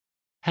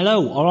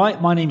Hello, all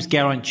right, my name's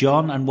Geraint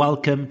John and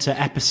welcome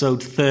to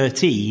episode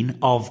 13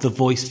 of the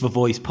Voice for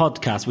Voice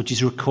podcast, which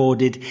is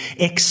recorded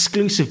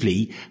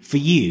exclusively for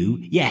you.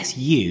 Yes,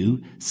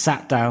 you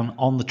sat down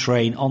on the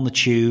train, on the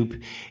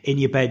tube, in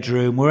your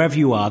bedroom, wherever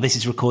you are. This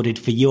is recorded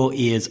for your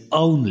ears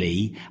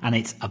only, and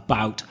it's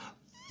about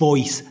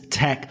voice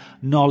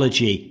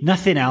technology.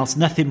 Nothing else,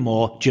 nothing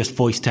more, just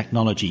voice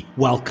technology.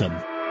 Welcome.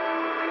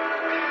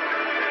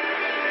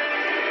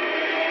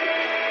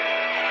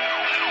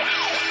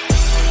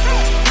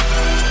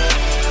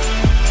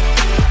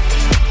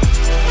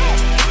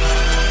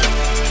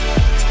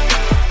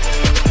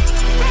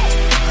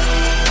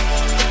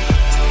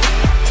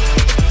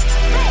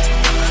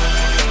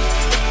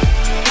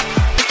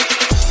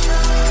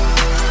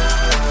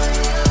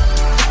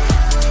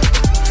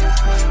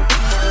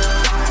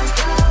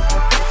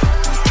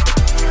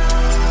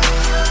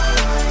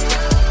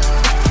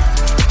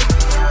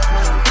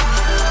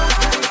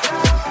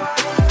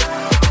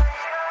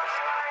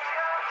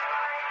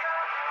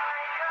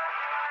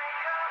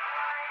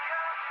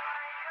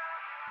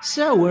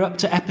 So we're up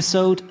to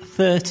episode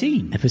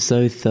 13.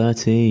 Episode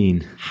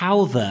 13.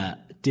 How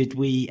did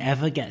we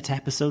ever get to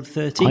episode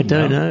 13? I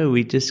don't know.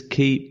 We just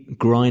keep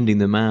grinding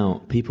them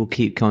out. People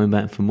keep coming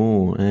back for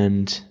more.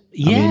 And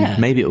I mean,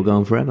 maybe it'll go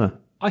on forever.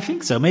 I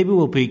think so. Maybe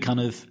we'll be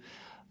kind of,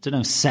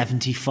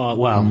 75.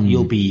 Well,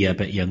 you'll be a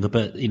bit younger,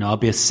 but, I'll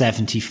be a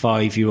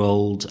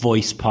 75-year-old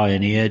voice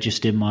pioneer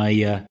just in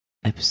my...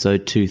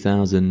 Episode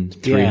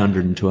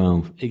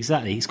 2312. Yeah,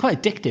 exactly. It's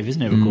quite addictive,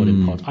 isn't it,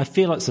 recording pod? I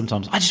feel like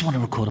sometimes I just want to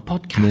record a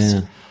podcast.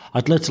 Yeah.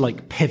 I'd love to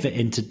pivot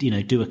into,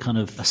 do a kind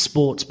of a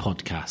sports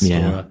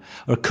podcast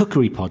or a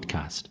cookery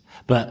podcast.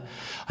 But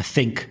I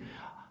think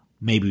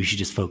maybe we should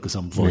just focus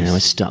on voice. Yeah, we're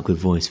stuck with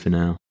voice for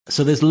now.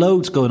 So there's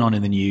loads going on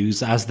in the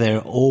news, as there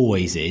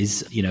always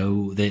is.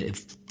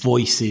 The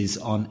voices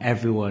on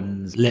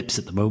everyone's lips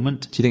at the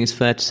moment. Do you think it's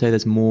fair to say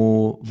there's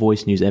more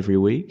voice news every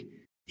week?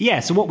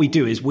 Yeah, so what we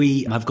do is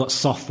we have got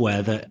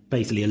software that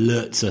basically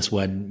alerts us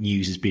when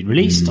news has been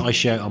released. I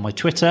share it on my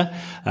Twitter,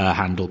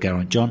 handle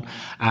Geraint John.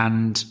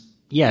 And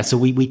yeah, so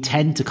we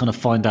tend to kind of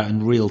find out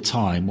in real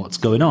time what's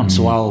going on.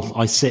 So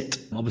I sit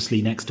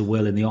obviously next to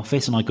Will in the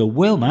office and I go,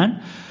 Will, man,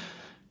 have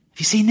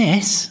you seen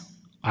this?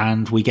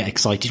 And we get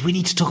excited. We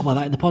need to talk about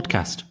that in the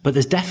podcast. But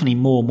there's definitely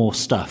more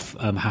stuff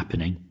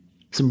happening.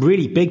 Some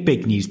really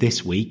big news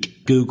this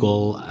week.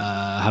 Google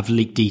have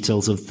leaked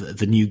details of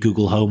the new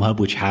Google Home Hub,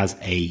 which has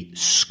a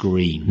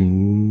screen.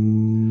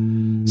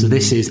 So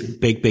this is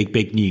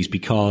big news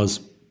because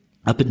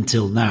up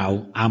until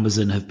now,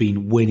 Amazon have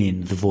been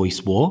winning the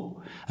voice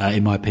war,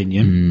 in my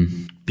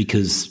opinion,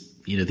 because,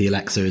 the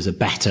Alexa is a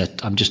better,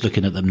 I'm just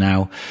looking at them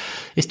now.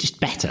 It's just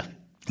better.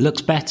 It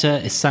looks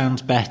better. It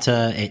sounds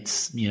better.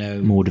 It's,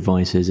 more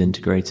devices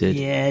integrated.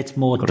 Yeah, it's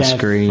more dev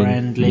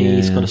friendly. Yeah.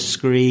 It's got a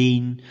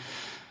screen.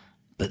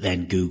 But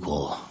then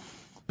Google,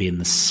 being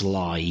the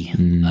sly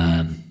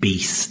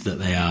beast that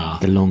they are.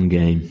 The long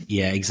game.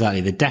 Yeah,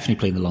 exactly. They're definitely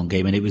playing the long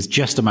game. And it was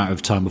just a matter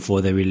of time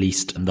before they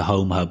released the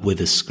Home Hub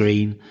with a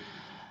screen.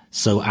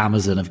 So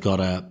Amazon have got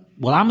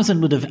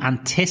Amazon would have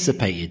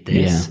anticipated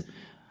this,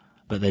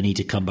 but they need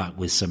to come back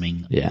with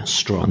something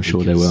strong. I'm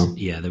sure they will.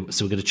 Yeah,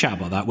 so we're going to chat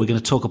about that. We're going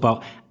to talk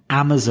about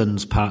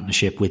Amazon's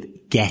partnership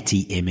with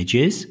Ghetty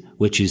Images,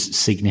 which is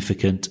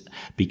significant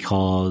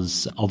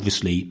because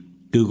obviously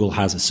Google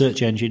has a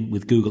search engine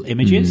with Google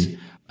Images.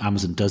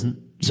 Amazon doesn't.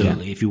 So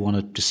if you want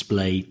to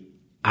display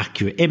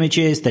accurate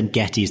images, then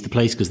Ghetty is the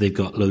place because they've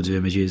got loads of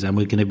images. And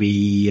we're going to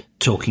be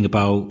talking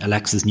about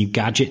Alexa's new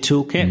Gadget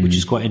Toolkit, which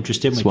is quite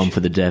interesting. It's one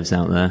for the devs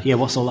out there. Yeah,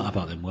 what's all that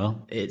about then, Will?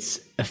 It's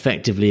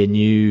effectively a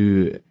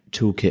new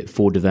toolkit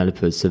for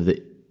developers so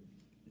that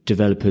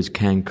developers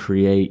can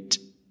create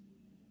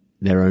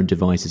their own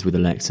devices with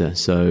Alexa.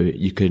 So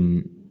you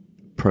can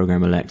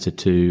program Alexa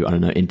to,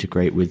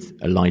 integrate with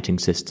a lighting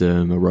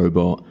system, a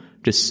robot.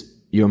 Just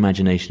your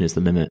imagination is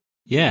the limit.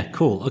 Yeah,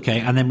 cool. Okay.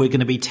 And then we're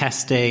going to be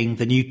testing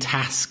the new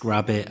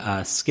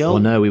TaskRabbit skill.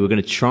 Well, no, we were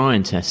going to try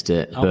and test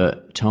it,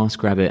 but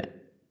TaskRabbit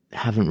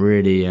haven't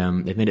really,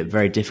 they've made it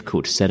very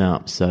difficult to set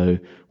up. So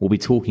we'll be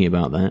talking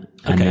about that.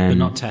 Okay, but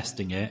not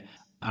testing it.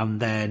 And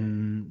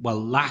then,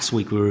 last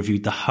week we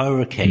reviewed the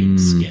hurricane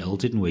skill,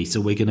 didn't we?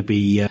 So we're going to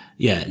be,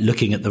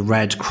 looking at the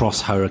Red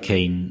Cross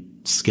hurricane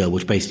skill,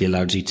 which basically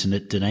allows you to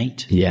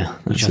donate. Yeah.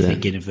 Which I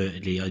think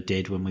inadvertently I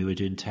did when we were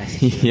doing tests.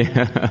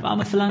 But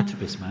I'm a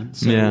philanthropist, man.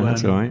 So,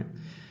 that's all right.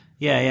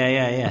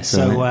 Yeah. That's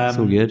all right. It's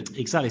all good.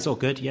 Exactly. It's all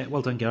good. Yeah.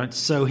 Well done, Geraint.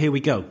 So here we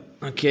go.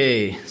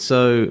 Okay.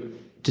 So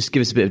just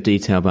give us a bit of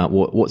detail about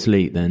what's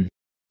leaked then.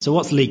 So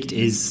what's leaked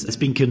is it's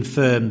been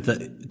confirmed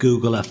that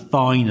Google are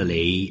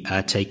finally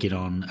taking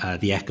on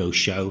the Echo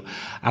Show.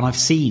 And I've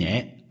seen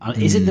it.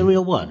 Is it the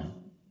real one?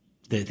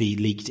 The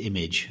leaked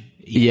image?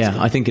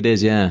 Yeah, I think it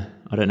is, yeah.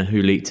 I don't know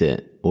who leaked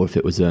it or if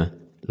it was a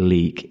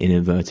leak in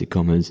inverted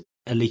commas.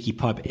 A leaky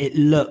pipe. It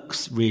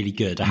looks really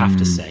good, I have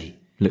to say.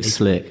 Looks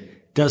slick.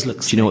 Does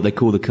look slick. Do you know what they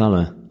call the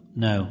colour?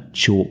 No.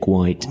 Chalk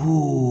white.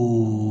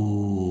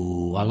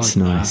 Ooh, I like that. It's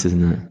nice,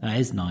 isn't it? That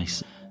is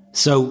nice.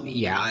 So,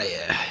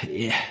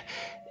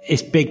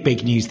 it's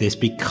big news this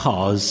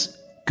because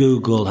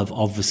Google have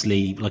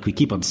obviously, like we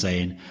keep on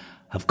saying,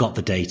 have got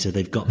the data.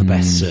 They've got the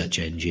best search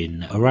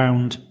engine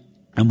around.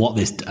 And what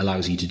this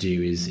allows you to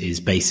do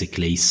is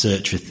basically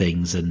search for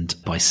things, and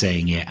by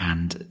saying it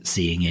and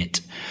seeing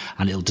it,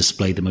 and it'll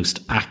display the most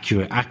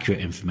accurate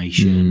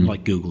information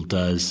like Google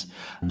does.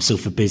 So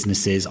for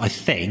businesses, I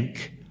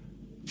think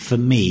for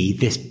me,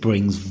 this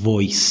brings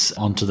voice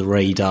onto the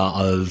radar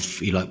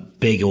of like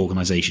big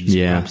organizations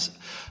perhaps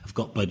have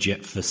got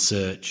budget for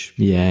search.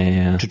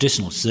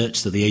 Traditional search,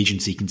 so the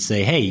agency can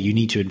say, hey, you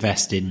need to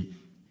invest in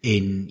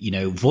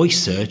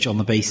voice search on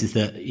the basis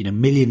that,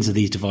 millions of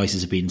these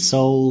devices are being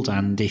sold,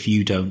 and if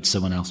you don't,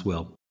 someone else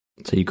will.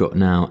 So you've got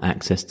now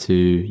access to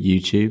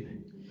YouTube.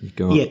 You've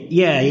got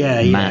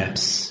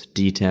maps,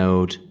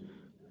 detailed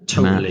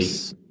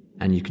maps,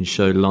 and you can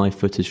show live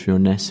footage from your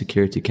Nest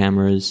security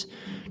cameras.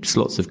 Just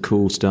lots of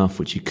cool stuff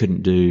which you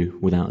couldn't do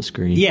without a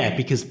screen. Yeah,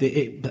 because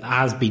it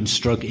has been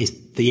struggling.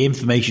 The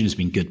information has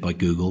been good by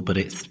Google, but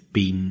it's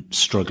been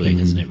struggling,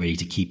 hasn't it, really,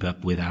 to keep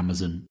up with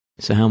Amazon.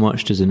 So how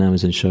much does an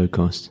Amazon show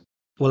cost?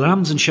 Well, an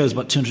Amazon show is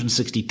about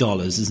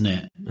 $260, isn't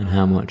it? And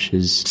how much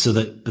is... So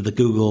the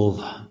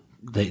Google,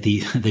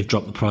 they've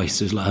dropped the price.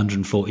 So it's like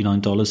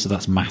 $149, so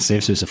that's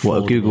massive. So it's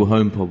affordable. What a Google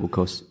HomePod will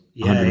cost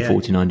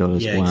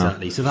 $149. Yeah, wow.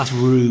 Exactly. So that's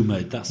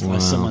rumoured. That's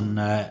like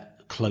someone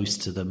close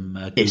to them.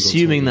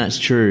 Assuming that's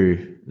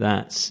true,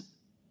 that's...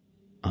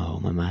 Oh,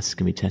 my maths is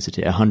going to be tested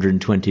here.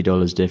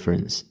 $120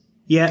 difference.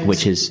 Yeah,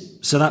 which is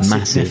so that's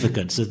massive.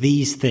 Significant. So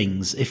these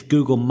things, if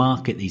Google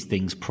market these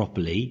things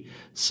properly,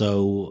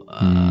 so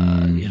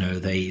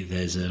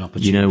there's an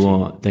opportunity. You know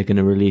what? They're going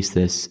to release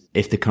this,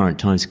 if the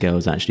current timescale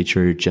is actually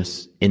true,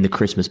 just in the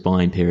Christmas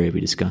buying period.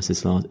 We discussed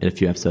this a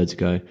few episodes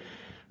ago.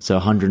 So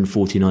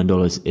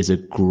 $149 is a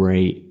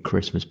great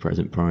Christmas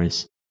present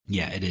price.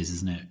 Yeah, it is,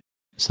 isn't it?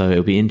 So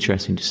it'll be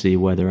interesting to see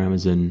whether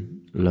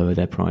Amazon lower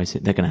their price.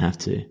 They're going to have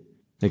to.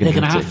 They're going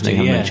to have to. They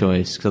have no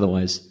choice, because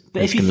otherwise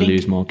they're going to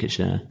lose market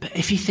share. But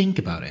if you think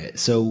about it,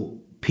 so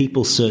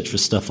people search for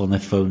stuff on their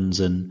phones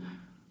and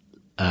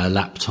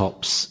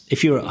laptops.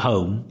 If you're at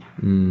home,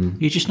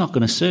 you're just not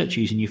going to search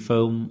using your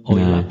phone or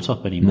your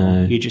laptop anymore.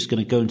 No. You're just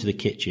going to go into the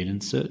kitchen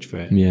and search for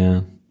it.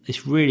 Yeah.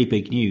 It's really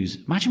big news.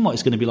 Imagine what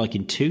it's going to be like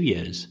in 2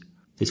 years,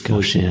 this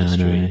voice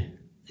industry.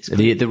 I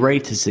know. The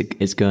rate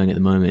it's going at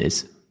the moment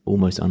is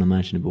almost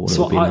unimaginable.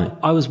 So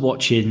I was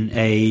watching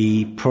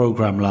a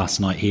program last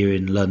night here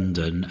in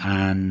London,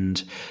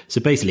 and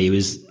so basically it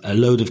was a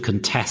load of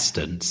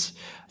contestants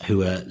who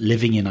were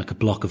living in like a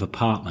block of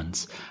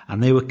apartments,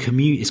 and they were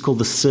it's called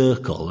The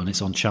Circle, and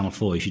it's on Channel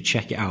 4. You should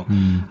check it out.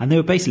 And they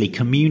were basically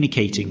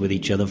communicating with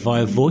each other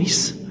via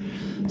voice.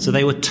 So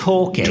they were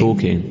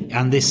talking,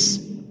 and this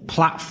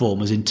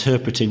platform was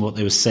interpreting what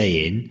they were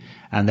saying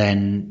and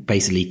then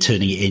basically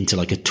turning it into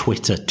like a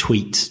Twitter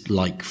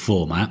tweet-like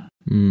format.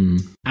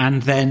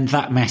 And then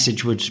that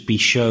message would be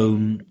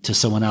shown to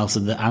someone else,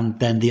 and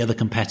then the other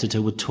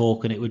competitor would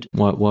talk, and it would...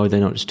 Why would they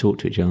not just talk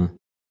to each other?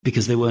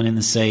 Because they weren't in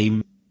the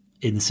same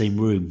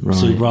room. Right.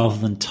 So rather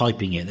than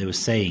typing it, they were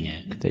saying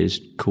it. Could they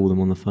just call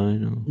them on the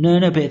phone? Or?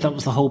 No, but that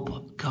was the whole...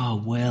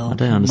 God, Will,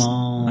 come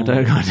on. I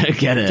don't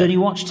get it. Don't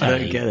you watch telly? I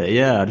don't get it,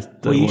 yeah.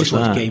 You just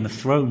watch Game of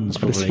Thrones,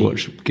 probably. I just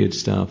watch good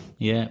stuff.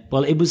 Yeah,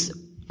 well, it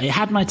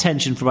had my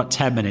attention for about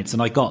 10 minutes,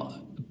 and I got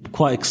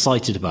quite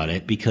excited about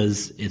it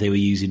because they were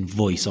using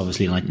voice,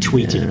 obviously, and I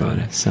tweeted about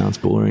it. Sounds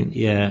boring.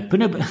 Yeah, but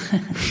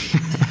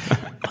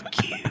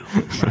fuck you.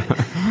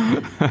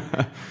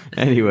 Right.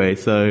 Anyway,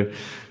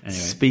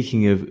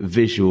 speaking of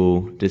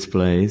visual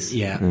displays,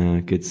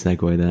 good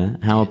segue there.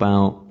 How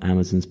about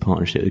Amazon's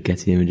partnership with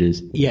Getty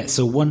Images? Yeah,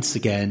 so once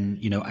again,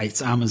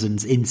 it's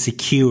Amazon's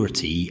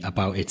insecurity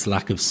about its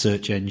lack of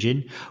search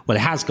engine. Well,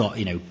 it has got,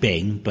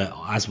 Bing, but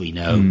as we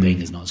know,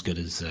 Bing is not as good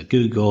as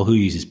Google. Who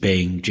uses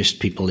Bing? Just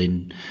people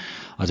in,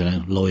 I don't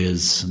know,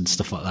 lawyers and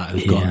stuff like that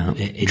who've got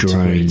it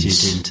integrated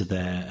into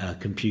their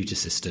computer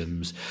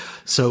systems.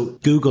 So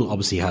Google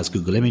obviously has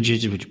Google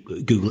Images,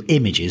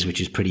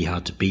 which is pretty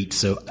hard to beat.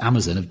 So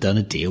Amazon have done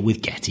a deal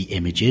with Getty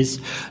Images,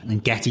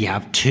 and Getty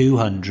have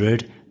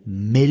 200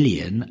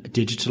 million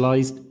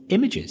digitalized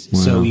images. Wow.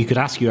 So you could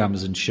ask your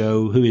Amazon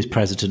show, who is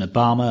President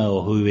Obama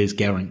or who is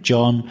Geraint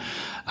John,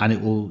 and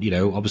it will,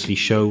 obviously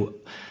show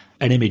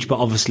an image, but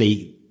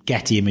obviously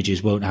Getty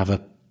Images won't have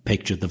a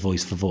picture of the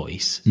voice for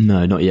voice.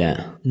 No, not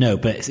yet. No,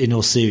 but in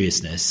all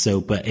seriousness,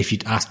 but if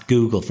you'd asked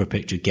Google for a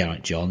picture of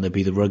Geraint John, there'd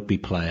be the rugby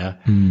player,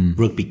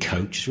 rugby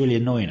coach. It's really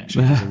annoying,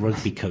 actually. There's a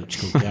rugby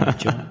coach called Geraint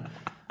John.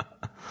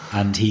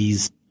 And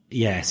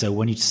so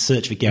when you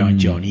search for Geraint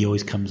John, he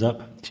always comes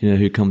up. Do you know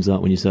who comes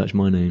up when you search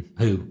my name?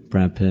 Who?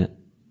 Brad Pitt.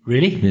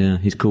 Really? Yeah,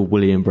 he's called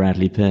William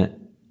Bradley Pitt.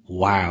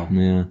 Wow.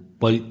 Yeah.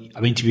 Well, I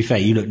mean, to be fair,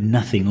 you look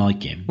nothing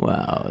like him.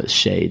 Wow,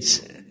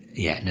 shades.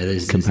 Yeah, no,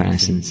 there's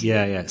comparisons.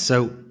 Yeah.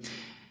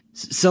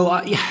 So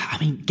I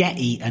mean,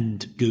 Getty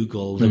and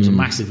Google, there was a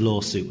massive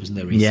lawsuit, wasn't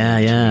there,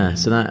 recently? Yeah.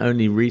 So that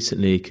only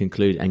recently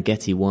concluded, and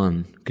Getty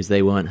won because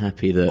they weren't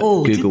happy that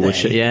Google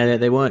was...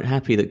 they weren't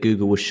happy that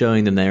Google was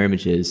showing them their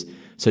images.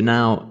 So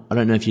now, I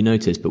don't know if you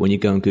noticed, but when you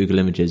go on Google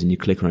Images and you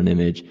click on an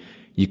image,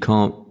 you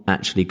can't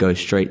actually go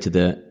straight to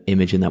the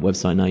image in that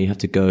website now. You have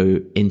to go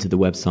into the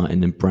website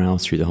and then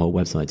browse through the whole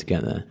website to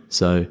get there.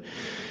 So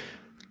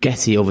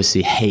Ghetty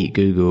obviously hate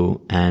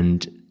Google,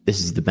 and this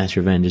is the best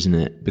revenge, isn't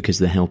it? Because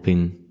they're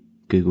helping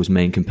Google's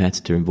main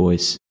competitor in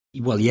voice.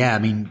 Well, yeah, I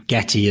mean,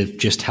 Ghetty have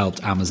just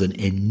helped Amazon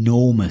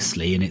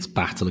enormously in its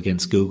battle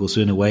against Google.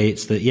 So in a way,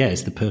 it's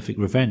the perfect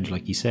revenge,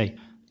 like you say.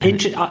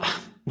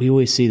 We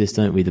always see this,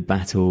 don't we? The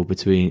battle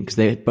between, because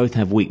they both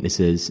have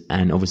weaknesses,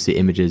 and obviously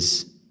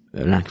images,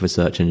 lack of a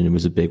search engine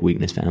was a big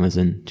weakness for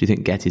Amazon. Do you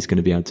think Getty's going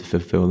to be able to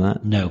fulfill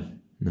that? No.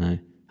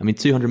 I mean,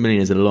 200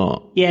 million is a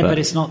lot. Yeah, but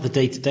it's not the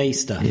day-to-day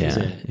stuff, is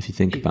it? If you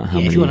think about how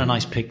many if you want a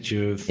nice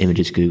picture of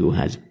images Google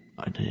has,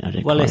 I don't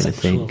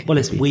think. Well,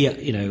 it's we,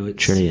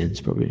 it's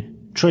trillions probably.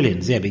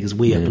 Trillions, yeah, because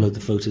we upload the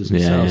photos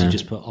themselves and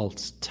just put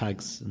alt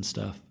tags and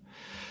stuff.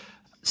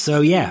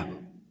 So yeah,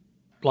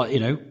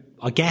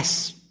 I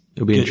guess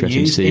it'll be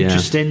interesting to see.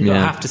 Interesting, but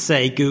I have to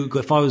say, Google.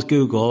 If I was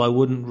Google, I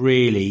wouldn't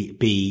really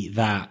be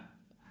that.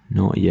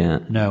 Not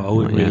yet. No, I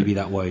wouldn't really be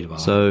that worried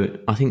about. So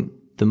I think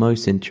the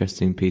most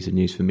interesting piece of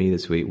news for me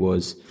this week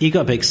was... You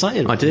got a bit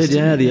excited about this,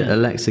 the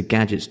Alexa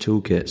Gadgets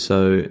Toolkit.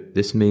 So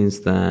this means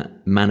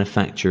that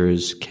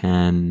manufacturers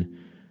can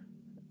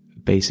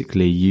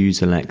basically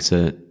use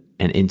Alexa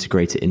and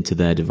integrate it into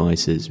their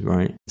devices,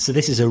 right? So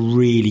this is a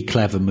really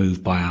clever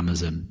move by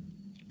Amazon,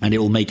 and it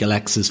will make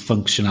Alexa's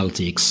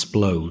functionality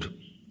explode.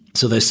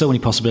 So there's so many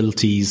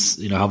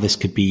possibilities, how this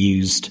could be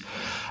used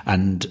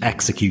and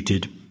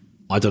executed.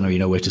 I don't really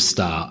know where to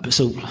start.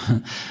 So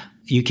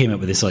you came up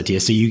with this idea.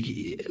 So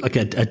you, like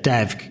a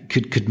dev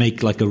could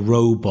make like a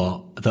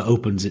robot that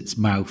opens its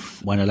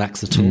mouth when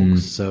Alexa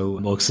talks.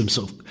 So, or some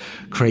sort of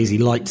crazy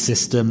light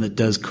system that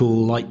does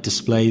cool light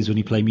displays when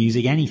you play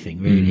music, anything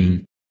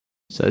really.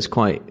 So it's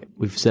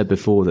we've said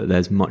before that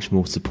there's much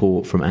more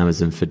support from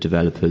Amazon for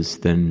developers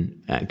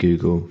than at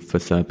Google for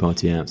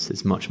third-party apps.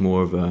 It's much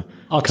more of a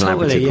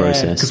collaborative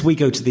process. Because we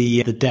go to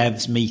the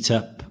devs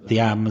meetup,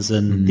 the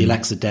Amazon, the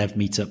Alexa dev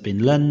meetup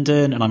in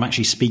London, and I'm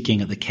actually speaking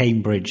at the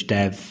Cambridge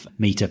dev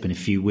meetup in a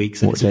few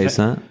weeks. What day is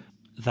that?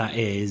 That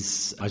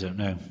is, I don't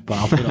know, but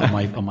I'll put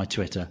it on my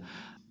Twitter.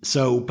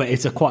 So, but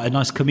it's quite a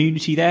nice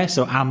community there.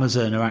 So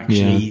Amazon are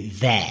actually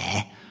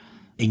there,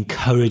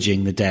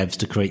 encouraging the devs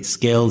to create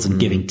skills and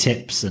giving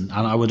tips. And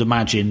I would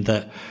imagine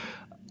that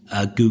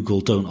Google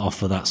don't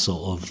offer that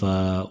sort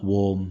of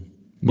warm...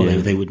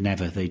 Well, they would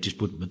never. They just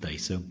wouldn't, would they?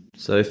 So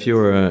if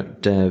you're a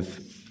dev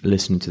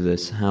listening to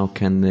this, how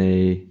can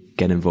they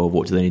get involved?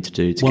 What do they need to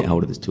do to get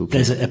hold of this toolkit?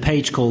 There's a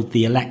page called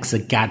the Alexa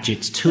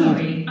Gadgets Tool.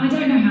 Sorry, I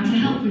don't know how to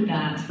help with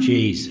that.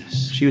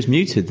 Jesus. She was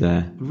muted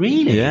there.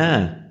 Really?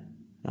 Yeah.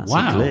 That's a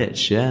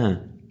glitch, yeah.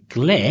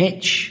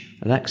 Glitch?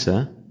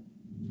 Alexa...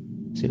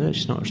 See, look,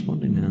 she's not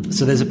responding now.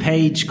 So there's a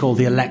page called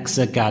the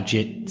Alexa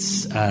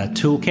Gadgets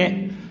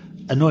Toolkit.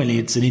 Annoyingly,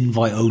 it's an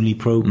invite-only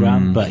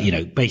program, but,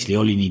 basically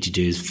all you need to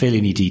do is fill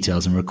in your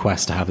details and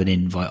request to have an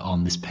invite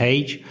on this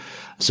page.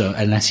 So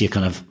unless you're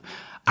kind of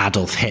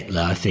Adolf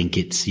Hitler, I think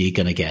you're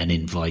going to get an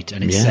invite.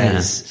 And it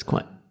says... It's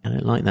quite... I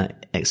don't like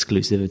that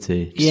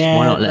exclusivity.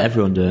 Why not let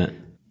everyone do it?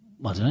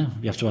 I don't know.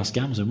 You have to ask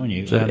Amazon, won't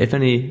you? So if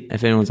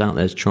anyone's out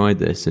there has tried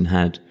this and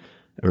had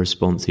a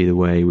response either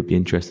way, would be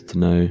interested to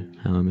know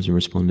how Amazon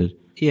responded.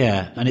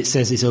 Yeah, and it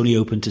says it's only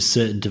open to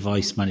certain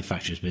device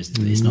manufacturers, but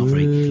it's not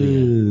very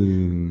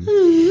clear.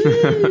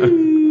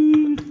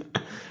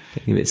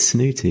 Getting a bit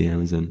snooty,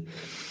 Amazon.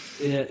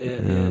 Yeah.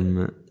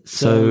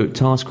 So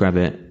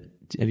TaskRabbit,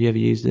 have you ever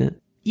used it?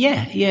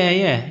 Yeah.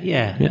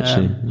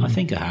 Actually, I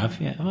think I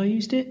have. Yeah, have I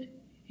used it?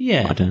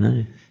 Yeah. I don't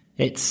know.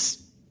 It's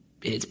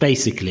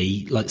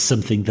basically like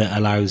something that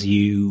allows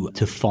you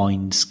to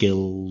find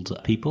skilled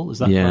people. Is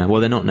that right?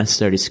 Well, they're not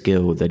necessarily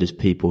skilled. They're just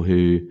people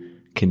who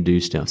can do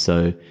stuff.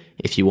 So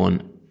if you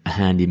want a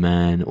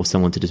handyman or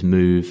someone to just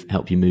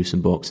help you move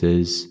some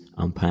boxes,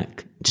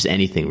 unpack, just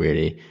anything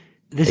really,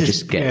 it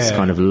just gets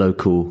kind of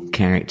local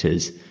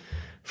characters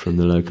from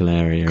the local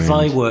area. Because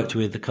I worked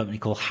with a company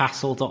called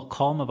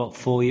Hassle.com about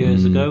 4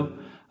 years ago.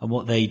 And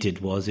what they did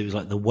was, it was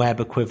like the web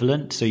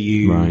equivalent. So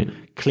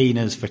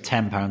cleaners for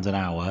 £10 an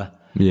hour.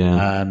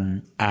 Yeah.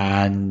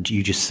 And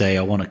you just say,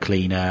 I want a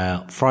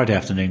cleaner Friday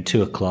afternoon,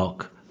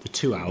 2:00 for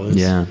 2 hours.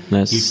 Yeah,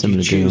 that's similar.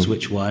 You choose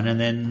which one, and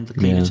then the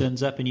cleaner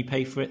turns up and you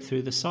pay for it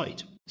through the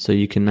site. So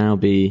you can now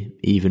be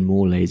even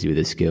more lazy with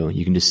this skill.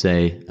 You can just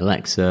say,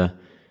 Alexa,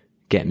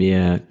 get me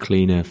a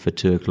cleaner for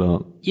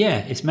 2:00. Yeah,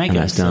 it's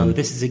mega. So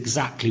this is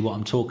exactly what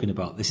I'm talking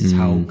about. This is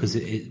how, because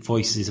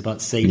voice is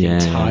about saving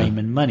time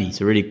and money.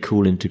 It's a really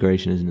cool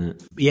integration, isn't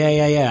it?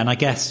 Yeah. And I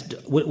guess,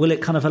 will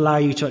it kind of allow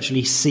you to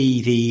actually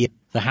see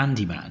the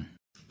handyman?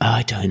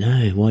 I don't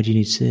know. Why do you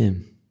need to see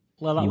him?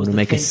 Well, that you was want to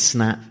make a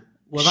snap,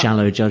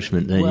 shallow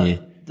judgment, don't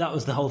you? That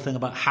was the whole thing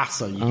about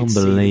Hassle. You Unbelievable. Can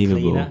see the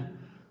cleaner.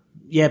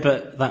 Yeah,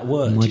 but that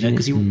worked,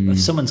 because if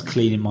someone's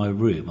cleaning my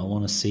room, I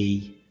want to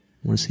see...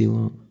 Want to see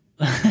what?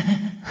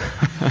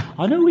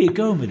 I know where you're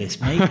going with this,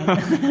 mate.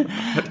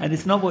 And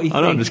it's not what you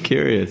think. I'm just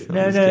curious.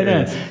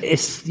 No.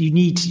 It's, you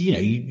need,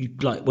 you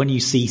like when you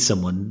see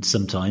someone,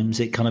 sometimes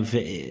it kind of,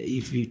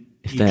 if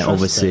they're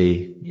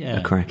obviously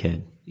a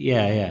crackhead.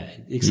 Yeah,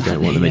 exactly. You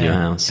don't want them in your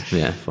house.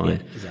 Yeah, fine. Yeah,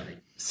 exactly.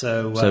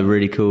 So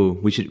really cool.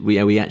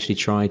 We actually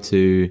tried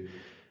to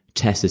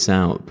test this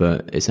out,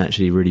 but it's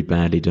actually really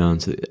badly done.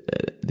 So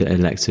the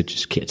Alexa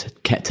just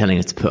kept telling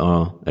us to put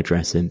our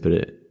address in, but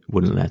it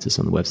wouldn't let us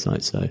on the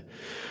website. So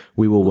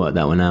we will work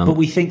that one out. But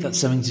we think that's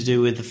something to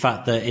do with the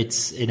fact that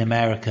it's in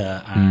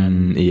America,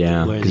 and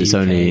because it's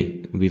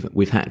only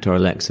we've hacked our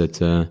Alexa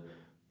to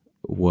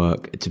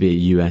work to be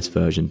a US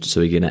version,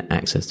 so we get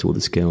access to all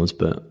the skills,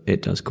 but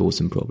it does cause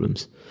some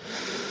problems.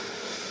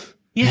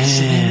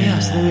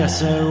 Yes, there we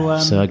are.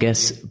 So I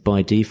guess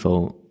by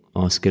default,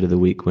 our skill of the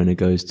week winner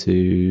goes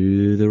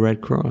to the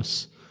Red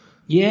Cross.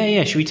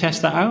 Yeah. Should we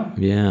test that out?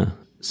 Yeah.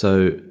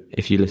 So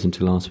if you listened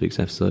to last week's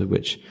episode,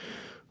 which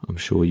I'm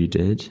sure you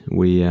did,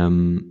 we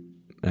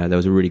there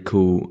was a really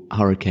cool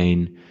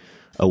hurricane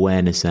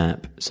awareness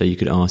app. So you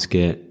could ask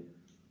it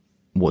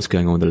what's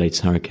going on with the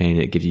latest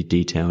hurricane. It gives you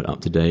detailed,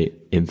 up-to-date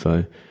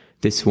info.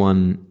 This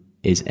one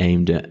is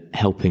aimed at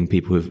helping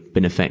people who've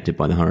been affected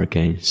by the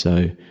hurricane.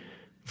 So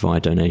via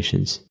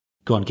donations.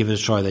 Go on, give it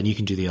a try then. You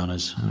can do the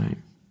honours. All right.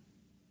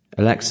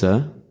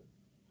 Alexa,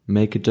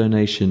 make a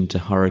donation to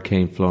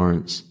Hurricane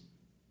Florence.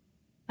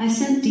 I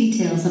sent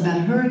details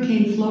about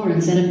Hurricane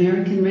Florence and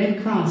American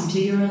Red Cross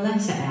to your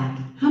Alexa app.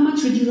 How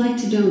much would you like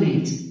to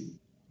donate?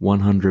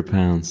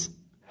 £100.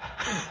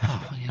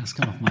 Oh, yeah, it's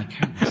gone off my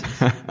account.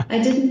 I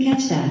didn't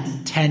catch that.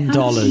 $10.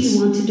 How much do you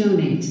want to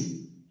donate?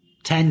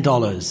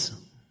 $10.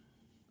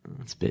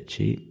 That's a bit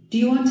cheap. Do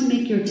you want to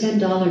make your $10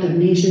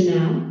 donation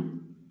now?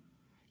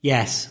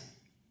 Yes.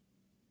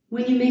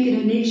 When you make a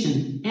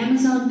donation,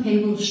 Amazon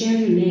Pay will share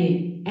your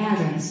name,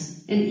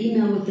 address, and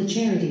email with the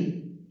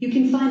charity. You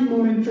can find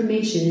more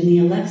information in the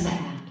Alexa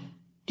app.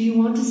 Do you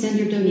want to send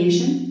your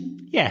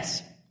donation?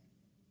 Yes.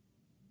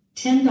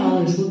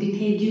 $10 will be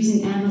paid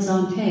using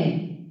Amazon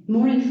Pay.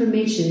 More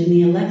information in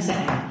the Alexa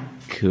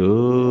app.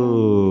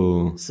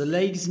 Cool. So,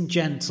 ladies and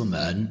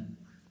gentlemen,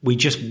 we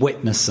just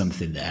witnessed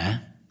something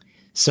there.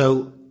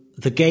 So,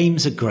 the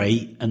games are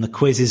great and the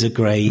quizzes are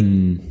great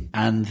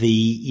and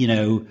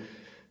the,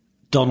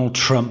 Donald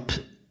Trump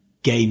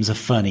games are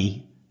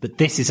funny, but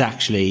this is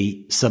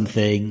actually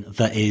something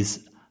that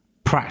is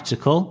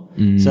practical.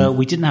 So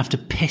we didn't have to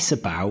piss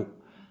about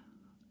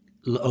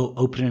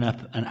opening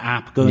up an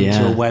app, going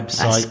to a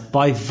website.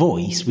 By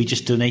voice, we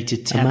just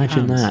donated £10.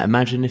 Imagine that.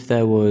 Imagine if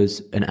there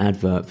was an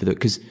advert for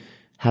because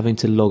having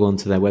to log on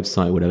to their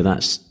website or whatever,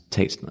 that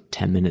takes like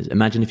 10 minutes.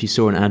 Imagine if you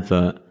saw an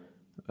advert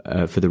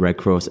for the Red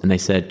Cross and they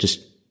said, just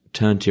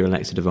turn to your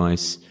Alexa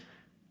device,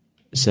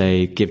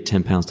 say, give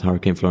 £10 to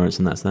Hurricane Florence,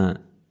 and that's that.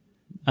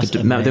 The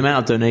amount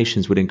of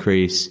donations would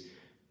increase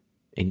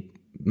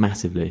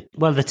massively.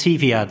 Well, the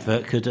TV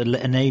advert could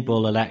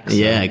enable Alexa.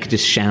 Yeah, it could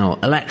just shout,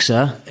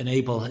 Alexa.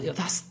 Enable.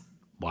 That's,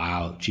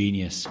 wow,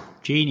 genius.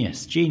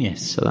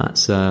 So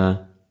that's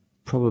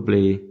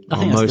probably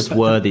our most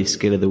worthy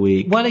skill of the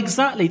week. Well,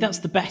 exactly. That's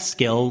the best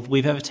skill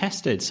we've ever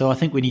tested. So I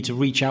think we need to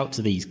reach out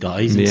to these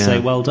guys and say,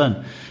 well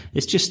done.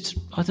 It's just,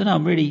 I don't know,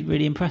 I'm really,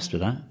 really impressed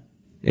with that.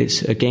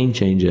 It's a game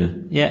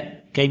changer. Yeah,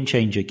 game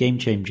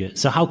changer.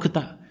 So how could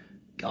that...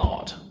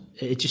 God,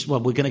 we're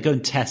going to go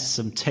and test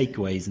some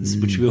takeaways,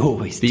 which we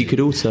always do. But you could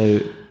also,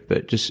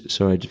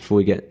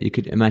 you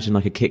could imagine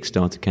like a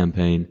Kickstarter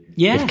campaign.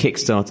 Yeah. If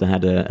Kickstarter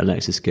had a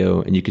Alexa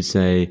skill and you could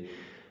say,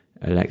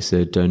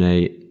 Alexa,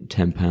 donate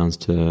 £10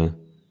 to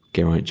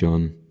Geraint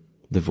John,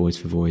 the voice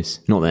for voice.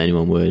 Not that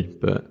anyone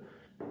would, but...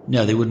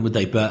 No, they wouldn't, would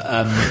they? But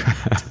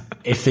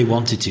if they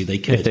wanted to, they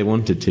could. If they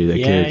wanted to,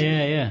 they could.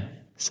 Yeah.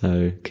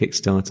 So,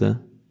 Kickstarter,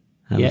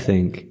 have a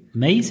think.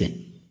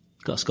 Amazing.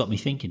 It's got me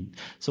thinking.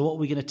 So what are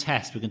we going to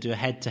test? We're going to do a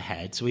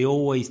head-to-head. So we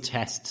always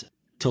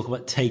talk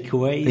about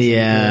takeaways.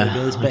 Yeah,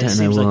 burgers, but I don't it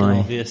seems know like why. an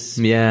obvious...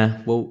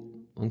 Yeah, well,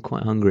 I'm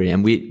quite hungry.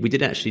 And we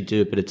did actually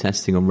do a bit of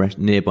testing on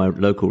nearby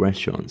local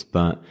restaurants,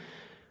 but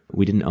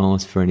we didn't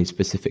ask for any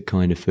specific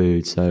kind of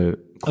food. So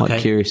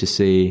quite curious to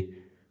see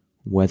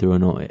whether or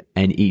not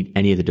any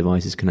of the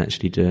devices can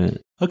actually do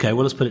it. Okay,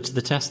 well, let's put it to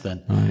the test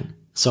then. All right.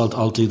 So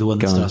I'll do the one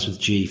that starts with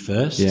G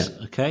first. Yeah.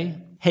 Okay.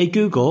 Hey,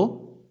 Google...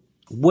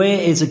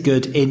 Where is a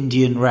good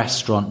Indian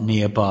restaurant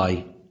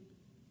nearby?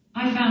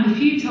 I found a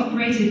few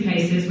top-rated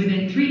places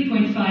within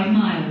 3.5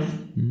 miles.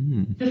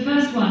 The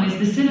first one is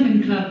the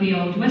Cinnamon Club, the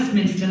Old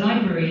Westminster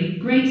Library,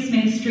 Great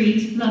Smith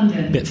Street,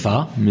 London. Bit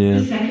far. Yeah.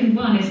 The second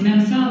one is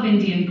Memsab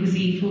Indian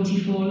Cuisine,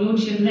 44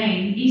 Lordship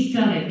Lane, East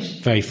Dulwich.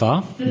 Very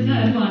far. The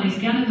third one is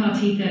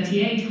Ganapati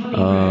 38 Holly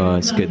Road, Oh,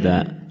 it's London. good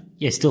that.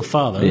 Yeah, it's still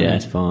far though. Yeah,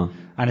 it's far.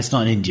 And it's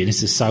not an Indian, it's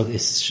Sri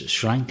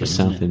Lankan.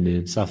 South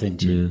Indian. South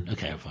Indian. Yeah.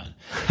 Okay, I'm fine.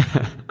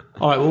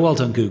 All right, well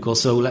done, Google.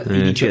 So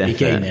you need to up your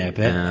game there a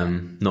bit.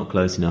 Not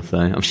close enough, though.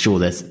 I'm sure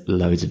there's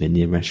loads of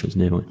Indian restaurants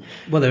nearby.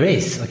 Well, there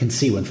is. I can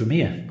see one from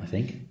here, I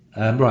think.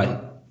 Right.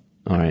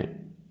 All right.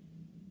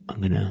 I'm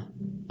going to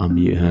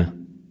unmute her.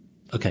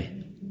 Okay.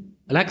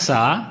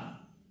 Alexa,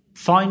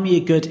 find me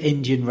a good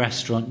Indian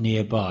restaurant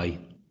nearby.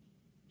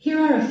 Here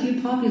are a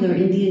few popular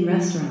Indian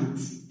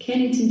restaurants.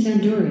 Kennington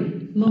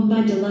Tandoori,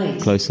 Mumbai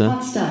Delight, Closer.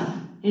 Hot Stuff,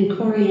 and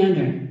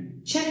Coriander.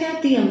 Check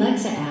out the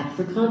Alexa app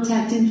for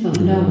contact info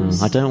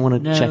notes. I don't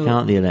want to check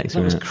out the Alexa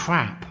That was app.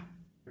 crap.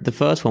 The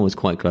first one was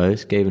quite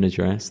close. Gave an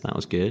address. That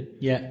was good.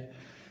 Yeah.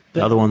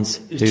 The other ones,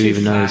 It was who too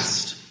even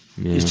fast.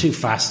 knows? It was too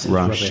fast and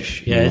Rushed.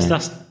 rubbish. Yeah, Yeah.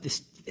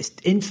 It's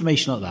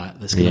information like that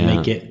that's going to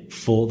make it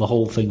for the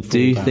whole thing. Do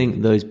you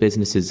think those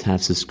businesses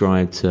have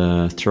subscribed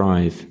to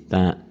Thrive,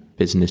 that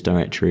business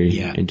directory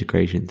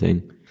integration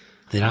thing?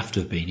 They'd have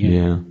to have been,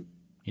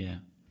 yeah.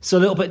 So a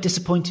little bit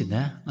disappointed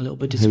there. A little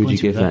bit Who disappointed. would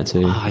you give with that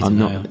to? I'm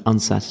not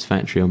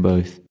unsatisfactory on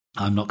both.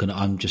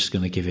 I'm just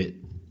gonna give it.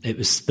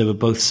 They were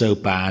both so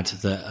bad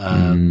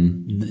that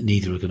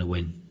neither are gonna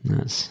win.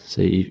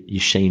 So you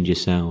shamed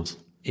yourselves.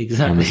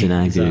 Exactly.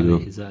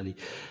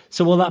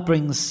 So that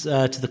brings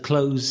to the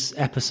close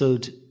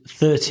episode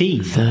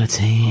 13.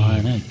 13. Oh,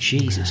 I know.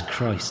 Jesus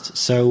Christ.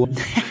 So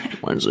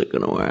when's it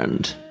going to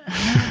end?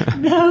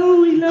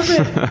 No, we love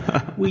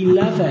it. We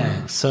love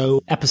it.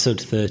 So episode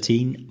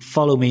 13.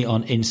 Follow me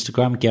on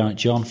Instagram, Garrett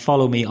John.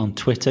 Follow me on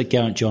Twitter,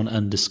 Garrett John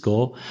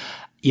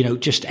 _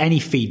 just any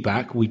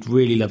feedback. We'd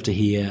really love to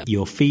hear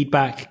your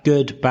feedback,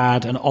 good,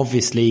 bad, and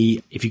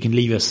obviously if you can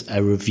leave us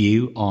a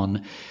review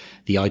on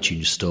the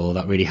iTunes store,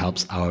 that really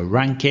helps our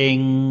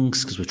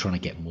rankings because we're trying to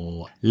get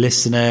more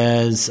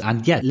listeners.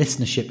 And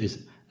listenership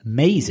is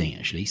amazing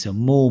actually. So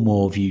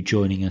more of you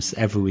joining us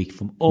every week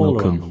from all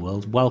around the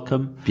world.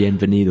 Welcome.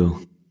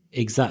 Bienvenido.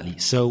 Exactly.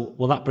 So,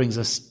 that brings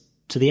us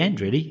to the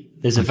end really.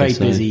 There's a very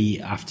busy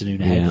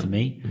afternoon ahead for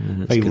me.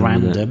 Very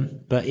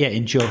random. But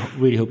enjoy.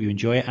 Really hope you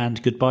enjoy it and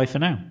goodbye for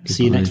now.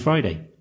 See you next Friday.